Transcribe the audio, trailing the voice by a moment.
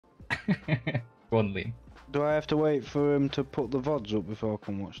Go on, Liam. Do I have to wait for him to put the VODs up before I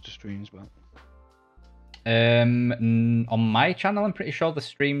can watch the streams back? On my channel, I'm pretty sure the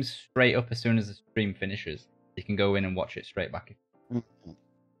stream's straight up as soon as the stream finishes. You can go in and watch it straight back.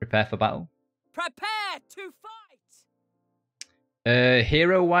 Prepare for battle. Prepare to fight!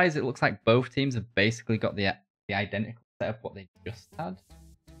 Hero-wise, it looks like both teams have basically got the identical setup what they just had.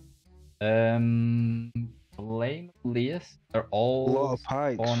 BlameElias are all A lot of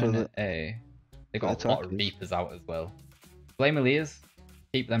pikes spawning for at A. They got a lot of attackers. Reapers out as well. BlameElias,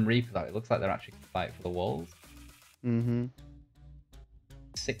 keep them Reapers out. It looks like they're actually going to fight for the walls. 7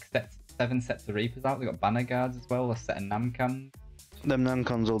 sets of Reapers out. They got banner guards as well. A set of Namcams. Them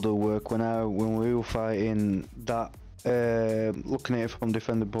Nancons will do work. When we were fighting that, looking at it from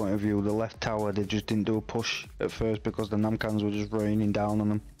defender point of view, the left tower, they just didn't do a push at first because the Namcons were just raining down on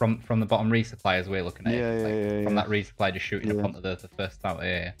them. From the bottom resupply as we're looking at Yeah, From that resupply just shooting up onto the first tower.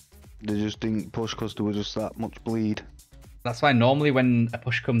 Yeah. They just didn't push because there was just that much bleed. That's why normally when a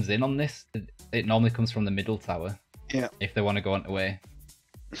push comes in on this, it normally comes from the middle tower. Yeah. If they want to go on away.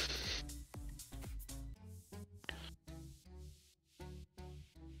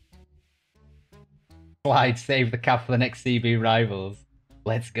 Clyde, save the cap for the next Seabee rivals.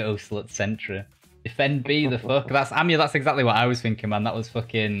 Let's go, Slut Centra. Defend B, the fuck. That's exactly what I was thinking, man. That was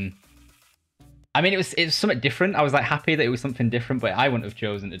fucking... I mean, it was something different. I was like happy that it was something different, but I wouldn't have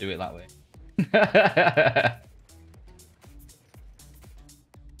chosen to do it that way.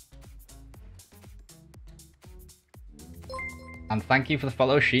 And thank you for the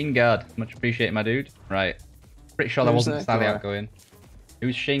follow, Sheen Guard. Much appreciated, my dude. Right. Pretty sure there wasn't Sally outgoing.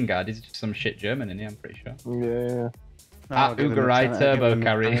 Who's Sheen Guard? He's just some shit German, isn't he? I'm pretty sure. Yeah. Ugarai Turbo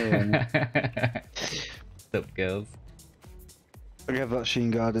Carry. What's up, girls? I gave that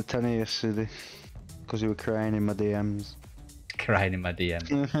Sheen Guard a 10 yesterday because he was crying in my DMs. Crying in my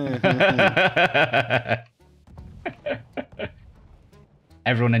DMs.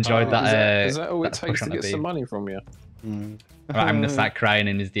 Everyone enjoyed that. Is that all it takes to get some money from you? Right, I'm gonna start crying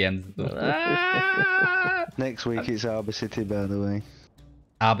in his DMs. Next week it's Harbour City, by the way.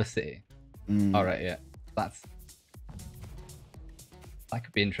 Harbour City. Alright, yeah. That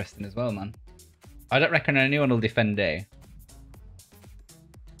could be interesting as well, man. I don't reckon anyone will defend A.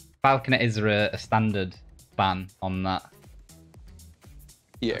 Falconet is a standard ban on that.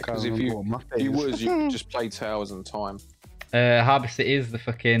 Yeah, because if you could just play towers and time. Harbour City is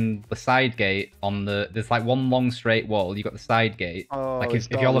the side gate on the... There's like one long straight wall. You got the side gate. Oh, like if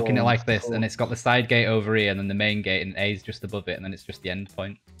you're looking at it like this, and it's got the side gate over here, and then the main gate, and A's just above it, and then it's just the end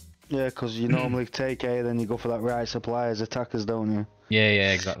point. Yeah, because you normally take A, then you go for that right supply as attackers, don't you?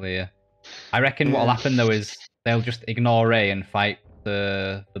 Yeah, exactly, yeah. I reckon what'll happen, though, is they'll just ignore A and fight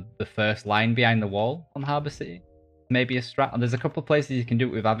the first line behind the wall on Harbour City. Maybe a strat. And there's a couple of places you can do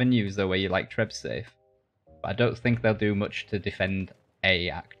it with avenues, though, where you like Treb safe. But I don't think they'll do much to defend A,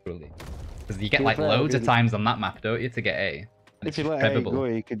 actually. Because you get like loads of times on that map, don't you, to get A? If you let A go,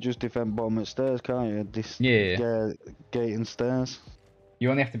 you could just defend bottom at stairs, can't you? Gate and stairs. You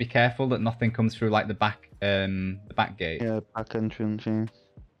only have to be careful that nothing comes through like the back gate. Yeah, back entrance, yeah.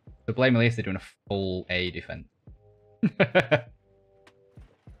 So BlameElias are doing a full A defense.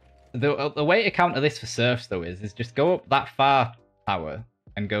 The way to counter this for Surfs, though, is just go up that far tower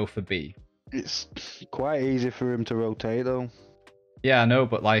and go for B. It's quite easy for him to rotate, though. Yeah, I know,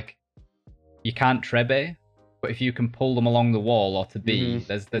 but like, you can't treb A. But if you can pull them along the wall or to B,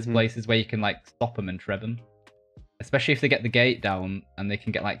 there's places where you can like stop them and treb them. Especially if they get the gate down and they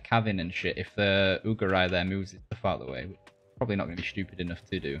can get like Cavin and shit. If the Ugarai there moves it stuff out of the way, which probably not going to be stupid enough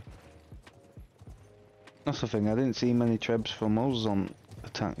to do. That's the thing. I didn't see many trebs from us on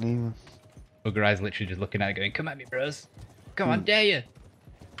attack either. Ugarai's literally just looking at it, going, "Come at me, bros! Come on, dare you!"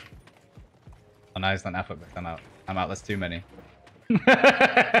 Oh, no, he's not. Fuck this. I'm out. I'm out. That's too many.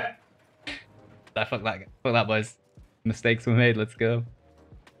 Fuck that, boys. Mistakes were made. Let's go.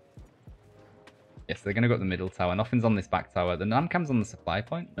 Yes, they're gonna go up the middle tower. Nothing's on this back tower. The Namcam's on the supply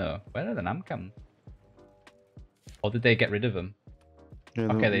point? No. Where are the Namcams? Or did they get rid of them? Yeah,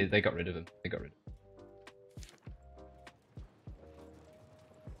 okay, they got rid of them. They got rid of them.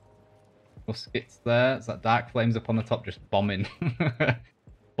 Muskets there. It's that Dark Flames up on the top just bombing.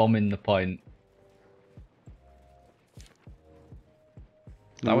 Bombing the point.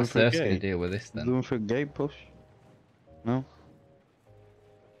 That was Surf's gonna deal with this then. Doing for a gate push? No?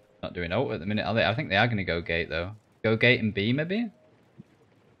 Not doing ult at the minute, are they? I think they are going to go gate, though. Go gate and B, maybe?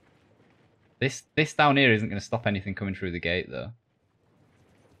 This down here isn't going to stop anything coming through the gate, though.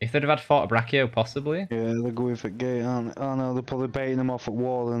 If they'd have had fought a Brachio, possibly. Yeah, they're going for gate, aren't they? Oh no, they're probably baiting them off at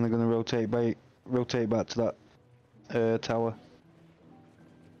wall and they're going to rotate back to that tower.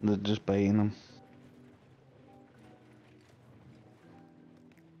 They're just baiting them.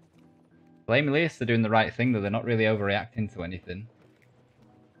 BlameElias are doing the right thing though. They're not really overreacting to anything.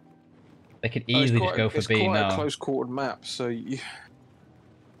 They could easily just go for B now. It's quite a close-quartered map, so you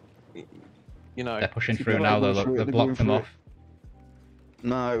know. They're pushing through now though. Look, they've blocked them off.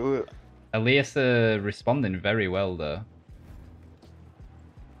 No. Elias are responding very well though.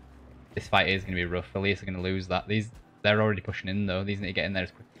 This fight is going to be rough. Elias are going to lose that. They're already pushing in though. These need to get in there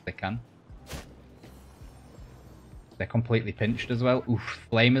as quick as they can. They're completely pinched as well. Oof,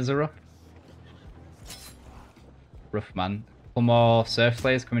 flamers are up. Rough, man. A couple more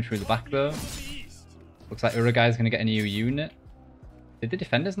SerfSlayers coming through the back though. Looks like Urugai's going to get a new unit. Did the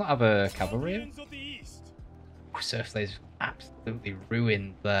defenders not have a cavalry? Ooh, SerfSlayers absolutely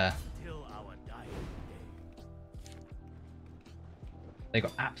ruined there. They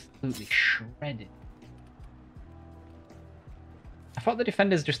got absolutely shredded. I thought the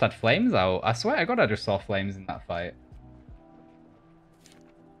defenders just had flames out. I swear to God I just saw flames in that fight.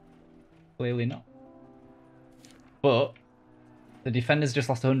 Clearly not. But the defenders just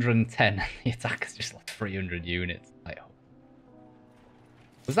lost 110 and the attackers just lost 300 units.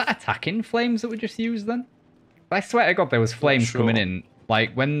 Was that attacking flames that were just used then? I swear to God there was flames coming in.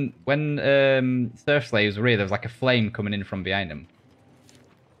 Like when SerfSlayer was rear, there was like a flame coming in from behind him.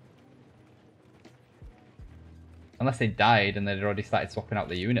 Unless they died and they'd already started swapping out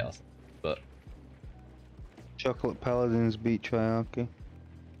the unit or something, but... Chocolate Paladins beat Triarchy.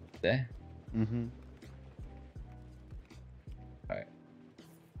 There? Mm-hmm. Alright.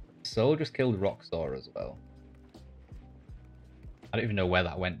 Soul just killed Roxor as well. I don't even know where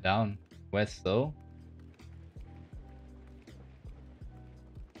that went down. Where's Soul?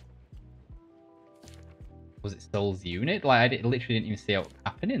 Was it Soul's unit? Like, I literally didn't even see it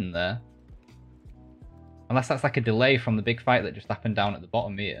happening there. Unless that's like a delay from the big fight that just happened down at the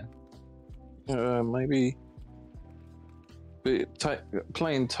bottom here. Maybe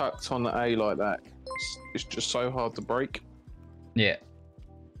playing tucked on the A like that, it's just so hard to break. Yeah.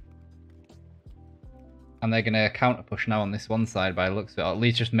 And they're going to counter push now on this one side by the looks of it, or at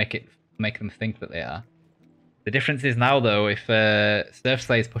least just make them think that they are. The difference is now though, if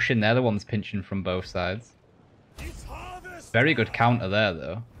SerfSlayer's pushing, they're the ones pinching from both sides. Very good counter there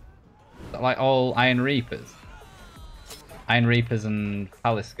though. Like all Iron Reapers. Iron Reapers and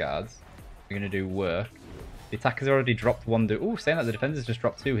Palace Guards are going to do work. The attackers already dropped one. Ooh, saying that the defenders just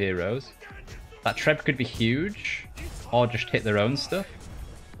dropped 2 heroes. That Treb could be huge, or just hit their own stuff.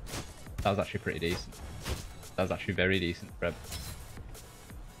 That was actually pretty decent. That was actually very decent, Treb.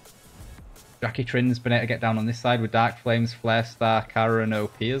 Jackie Trin's been able to get down on this side with Dark Flames, Flare Star, Kara, and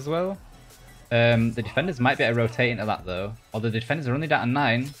OP as well. The defenders might be able to rotate into that though. Although the defenders are only down to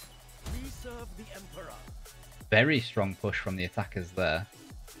 9. Very strong push from the attackers there.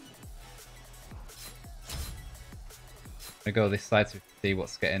 I'm gonna go this side so we can see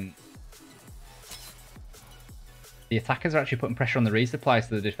what's getting. The attackers are actually putting pressure on the resupply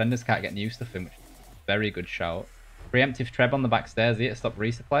so the defenders can't get new stuff in, which is a very good shout. Preemptive Treb on the back stairs here to stop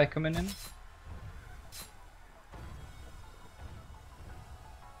resupply coming in.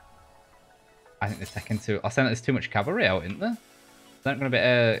 I think they're taking too. I'll say that there's too much cavalry out, isn't there? They're not going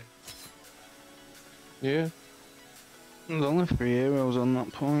to be Yeah. There's only 3 heroes on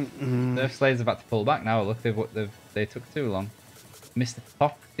that point. SerfSlayer's about to pull back now. Look, they took too long. Mr.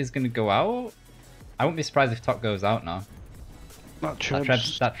 Tok is going to go out. I wouldn't be surprised if Tok goes out now. That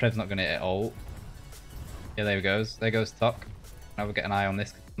Treb's not going to hit all. Yeah, there he goes. There goes Tok. Now we'll get an eye on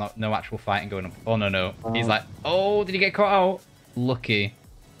this. No actual fighting going on. Oh, no. He's like, oh, did he get caught out? Lucky.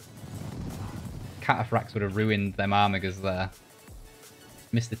 Cataphracts would have ruined them armigers there.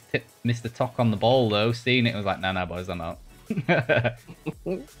 Mr. Tok on the ball though, seeing it was like, nah, boys, I'm out.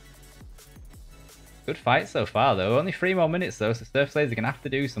 Good fight so far though. Only 3 more minutes though, so SerfSlayers are gonna have to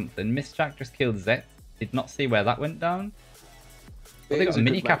do something. Mistjack just killed Zet. Did not see where that went down. I think it was a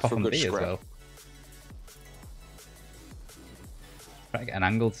mini cap off on B as well. Try to get an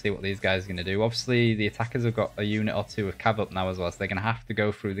angle to see what these guys are gonna do. Obviously, the attackers have got a unit or 2 of cav up now as well, so they're gonna have to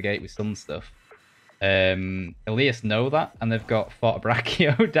go through the gate with some stuff. Elias know that, and they've got Fort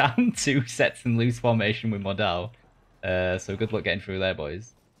Brachio down 2 sets in loose formation with Modal. So good luck getting through there,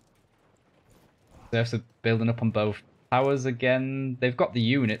 boys. They're also building up on both towers again. They've got the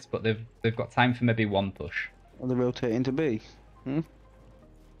units, but they've got time for maybe 1 push. Are they rotating to B? Or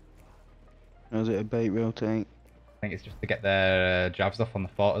is it a bait rotate? I think it's just to get their jabs off on the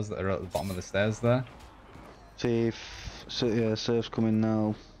forters that are at the bottom of the stairs there. See if Surf's coming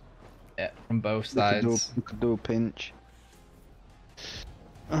now. Yeah, from both sides. We could do a pinch.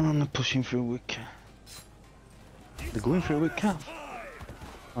 And they're pushing through with... They're going through with Cav.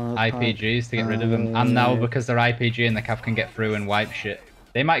 IPGs to get rid of them. And now because they're IPG and the Cav can get through and wipe shit,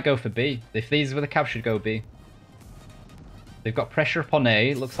 they might go for B. If these were the Cav, should go B. They've got pressure upon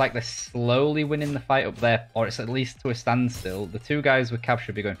A. Looks like they're slowly winning the fight up there, or it's at least to a standstill. The two guys with Cav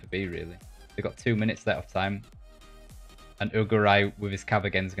should be going for B, really. They've got 2 minutes there of time. And Ugurai with his Cav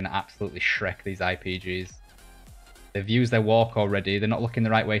again is going to absolutely shrek these IPGs. They've used their walk already. They're not looking the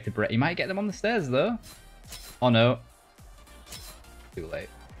right way to break. He might get them on the stairs, though. Oh, no. Too late.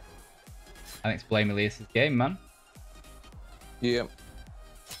 I think it's BlameElias' game, man. Yeah.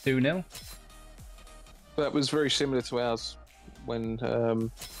 2-0. That was very similar to ours when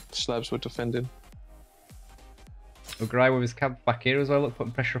Slabs were defending. Ugurai with his Cav back here as well, look,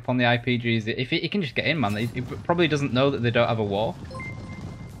 putting pressure upon the IPGs. If he can just get in, man, he probably doesn't know that they don't have a walk.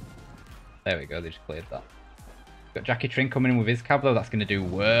 There we go, they just cleared that. Got Jackie Trin coming in with his Cav though, that's going to do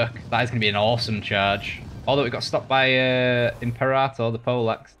work. That is going to be an awesome charge. Although it got stopped by Imperator, the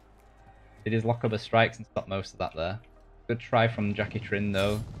Poleaxe. Did his lock up his strikes and stopped most of that there. Good try from Jackie Trin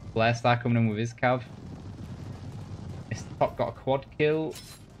though. Flare Star coming in with his Cav. Mr. Top got a quad kill.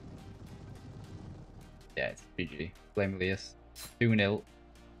 Yeah, it's GG. BlameElias. 2-0.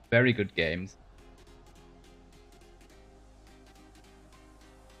 Very good games.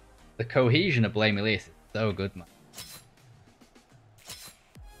 The cohesion of BlameElias is so good, man.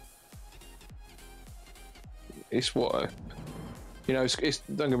 It's what, you know,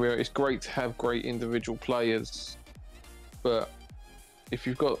 don't get me wrong, it's great to have great individual players, but if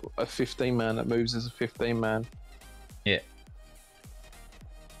you've got a 15-man that moves as a 15-man. Yeah.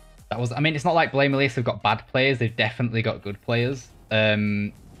 That was, I mean, it's not like BlameElias have got bad players, they've definitely got good players.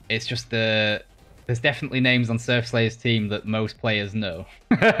 It's just there's definitely names on SerfSlayer's team that most players know.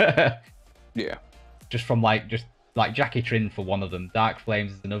 Yeah. Just from like Jackie Trin for one of them. Dark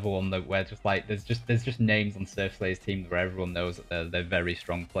Flames is another one that where just like there's just names on SerfSlayer's team where everyone knows that they're very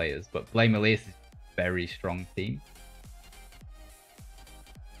strong players. But BlameElias is a very strong team.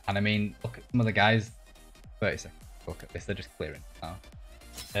 And I mean, look at some of the guys. 30 seconds. Look at this, they're just clearing now.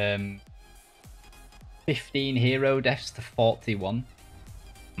 15 hero deaths to 41.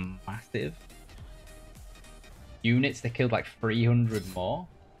 Massive. Units, they killed like 300 more.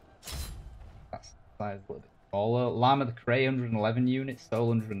 That's size a little bit smaller. Llama the Cray, 111 units. Soul,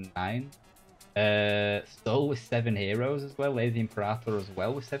 109. Soul with 7 heroes as well. Lazy Imperator as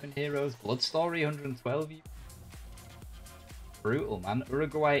well with 7 heroes. Blood Story, 112 units. Brutal, man.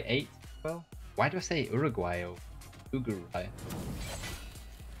 Uruguay, 8 as well. Why do I say Uruguay or Ugurai?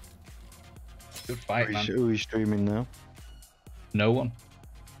 Good fight, man. Who are you streaming now? No one.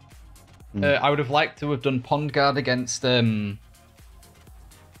 I would have liked to have done Pond Guard against Pond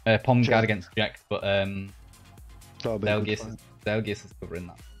Guard against Jack, but Delgius is covering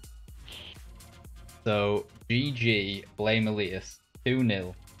that. So GG, BlameElias,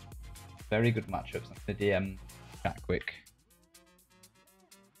 2-0. Very good matchups. I'm gonna DM chat quick.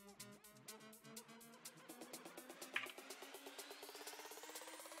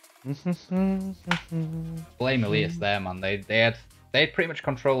 BlameElias there, man. They had pretty much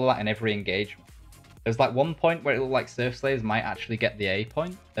control of that in every engagement. There's like one point where it looked like SerfSlayers might actually get the A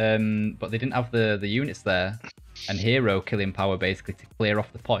point, but they didn't have the units there and hero killing power basically to clear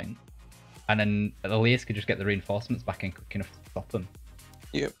off the point, and then Elias could just get the reinforcements back in quick enough to stop them.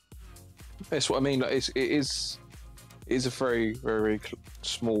 Yep, that's what I mean. Like, it is a very, very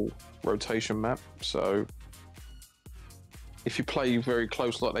small rotation map, so if you play very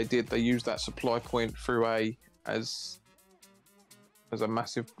close like they did, they used that supply point through A as a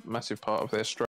massive part of their strategy.